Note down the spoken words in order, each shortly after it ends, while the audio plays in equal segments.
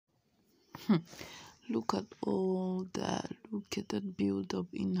Look at all that. Look at that build up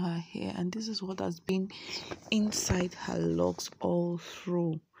in her hair. And this is what has been inside her locks all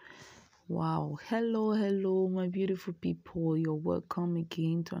through. Wow. Hello, my beautiful people. You're welcome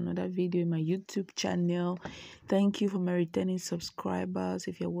again to another video in my YouTube channel. Thank you for my returning subscribers.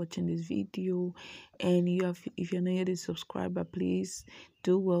 If you're watching this video and if you're not yet a subscriber, please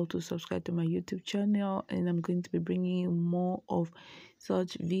do well to subscribe to my YouTube channel, and I'm going to be bringing you more of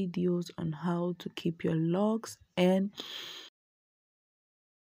such videos on how to keep your locks and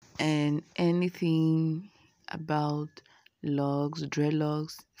anything about locks,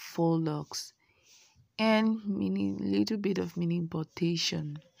 dreadlocks, faux locks, and little bit of mini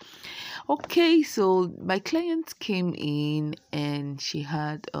importation. Okay, so my client came in and she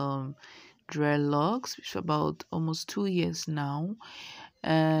had dreadlocks for about almost 2 years now,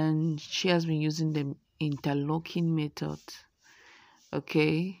 and she has been using the interlocking method.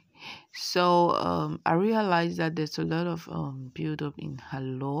 Okay, so I realized that there's a lot of build up in her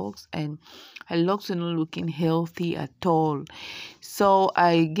locks, and her locks are not looking healthy at all. So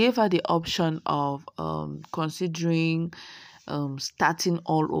I gave her the option of considering starting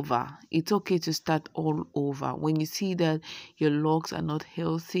all over. It's okay to start all over when you see that your locks are not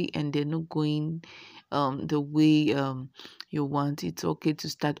healthy and they're not going the way you want. It's okay to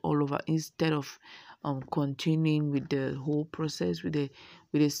start all over instead of continuing with the whole process with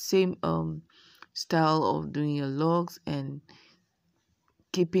the same style of doing your locks and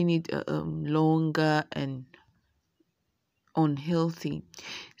keeping it longer and unhealthy.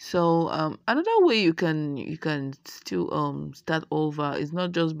 So another way you can still start over is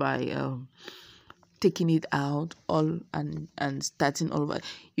not just by taking it out all and starting all over.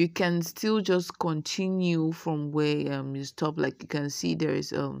 You can still just continue from where you stop. Like you can see there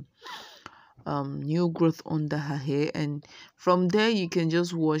is new growth under her hair, and from there you can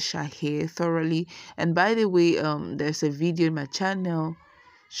just wash her hair thoroughly. And by the way, there's a video in my channel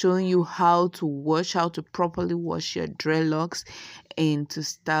showing you how to properly wash your dreadlocks and to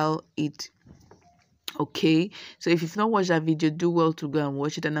style it. Okay, so if you've not watched that video, do well to go and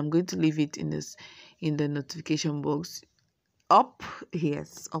watch it, and I'm going to leave it in the notification box up,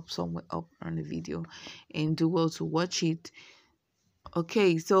 yes, up somewhere up on the video, and do well to watch it.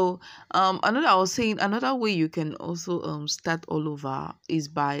 Okay, so another way you can also start all over is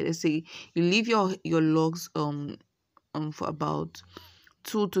by, let's say you leave your locks for about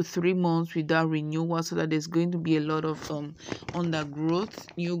 2 to 3 months without renewal, so that there's going to be a lot of undergrowth,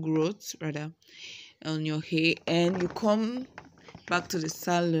 new growth rather, on your hair, and you come back to the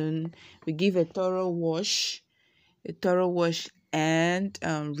salon. We give a thorough wash and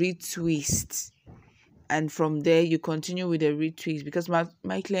retwist, and from there you continue with the retwist, because my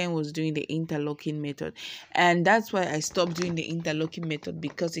client was doing the interlocking method, and that's why I stopped doing the interlocking method,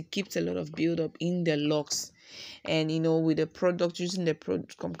 because it keeps a lot of build up in the locks. And with the product, using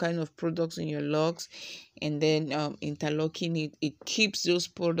some kind of products in your locks and then interlocking it keeps those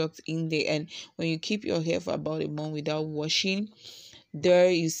products in there. And when you keep your hair for about a month without washing,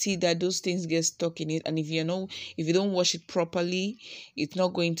 there you see that those things get stuck in it, and if you don't wash it properly, it's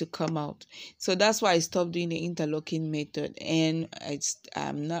not going to come out. So that's why I stopped doing the interlocking method, and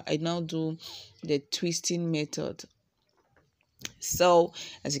I now do the twisting method. So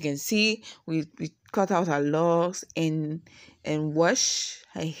as you can see, we cut out her locks and wash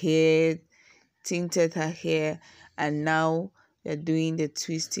her hair, tinted her hair, and now they're doing the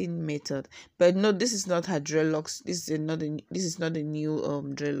twisting method. But no, this is not her dreadlocks. This is not a new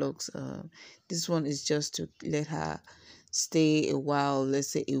dreadlocks. This one is just to let her stay a while, let's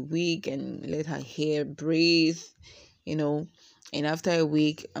say a week, and let her hair breathe, and after a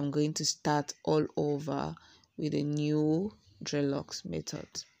week I'm going to start all over with a new dreadlocks method,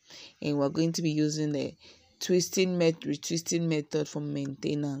 and we're going to be using the retwisting method for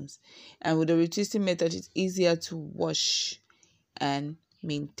maintenance. And with the retwisting method, it's easier to wash and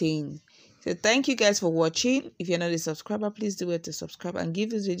maintain. So thank you guys for watching. If you're not a subscriber, please do it to subscribe and give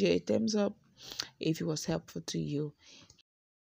this video a thumbs up if it was helpful to you.